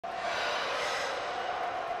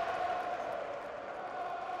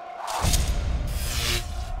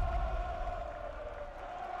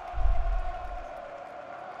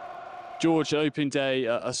George, opening day,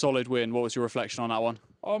 a solid win. What was your reflection on that one?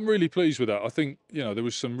 I'm really pleased with that. I think, there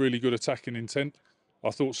was some really good attacking intent.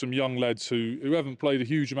 I thought some young lads who haven't played a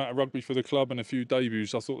huge amount of rugby for the club and a few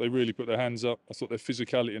debuts, I thought they really put their hands up. I thought their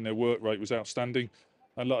physicality and their work rate was outstanding.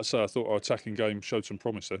 And like I say, I thought our attacking game showed some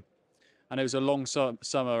promise there. And it was a long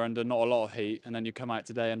summer under not a lot of heat, and then you come out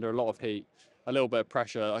today under a lot of heat, a little bit of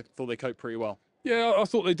pressure. I thought they coped pretty well. Yeah, I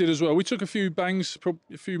thought they did as well. We took a few bangs,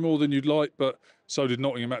 probably a few more than you'd like, but so did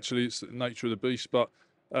Nottingham actually. It's the nature of the beast. But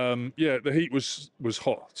the heat was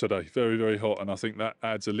hot today, very, very hot. And I think that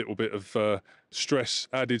adds a little bit of stress,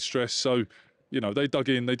 added stress. So, they dug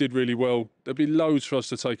in, they did really well. There'll be loads for us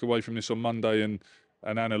to take away from this on Monday and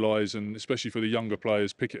analyse, and especially for the younger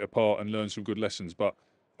players, pick it apart and learn some good lessons. But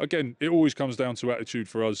again, it always comes down to attitude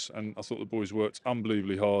for us. And I thought the boys worked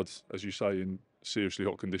unbelievably hard, as you say, in seriously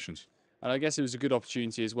hot conditions. And I guess it was a good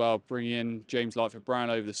opportunity as well, bringing in James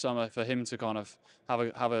Lightfoot-Brown over the summer for him to kind of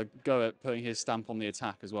have a go at putting his stamp on the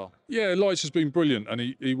attack as well. Yeah, Lights has been brilliant,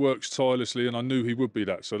 and he works tirelessly, and I knew he would be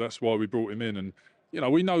that, so that's why we brought him in. And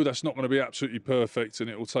we know that's not going to be absolutely perfect, and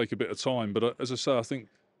it will take a bit of time. But as I say, I think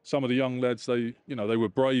some of the young lads, they were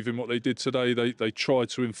brave in what they did today. They tried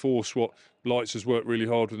to enforce what Lights has worked really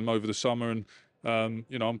hard with them over the summer, and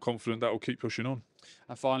I'm confident that will keep pushing on.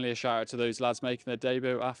 And finally, a shout out to those lads making their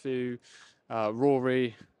debut: Afu,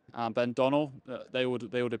 Rory, and Ben Donnell. They all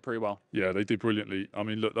did pretty well. Yeah, they did brilliantly. I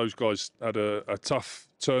mean, look, those guys had a tough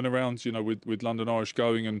turnaround, with London Irish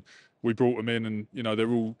going, and we brought them in, and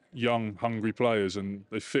they're all young, hungry players, and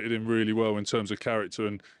they fitted in really well in terms of character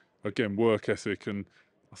and, again, work ethic. And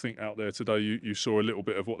I think out there today you saw a little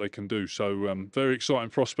bit of what they can do. So very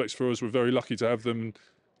exciting prospects for us. We're very lucky to have them.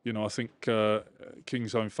 I think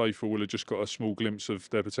King's Own faithful will have just got a small glimpse of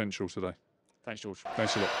their potential today. Thanks, George.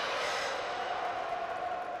 Thanks a lot.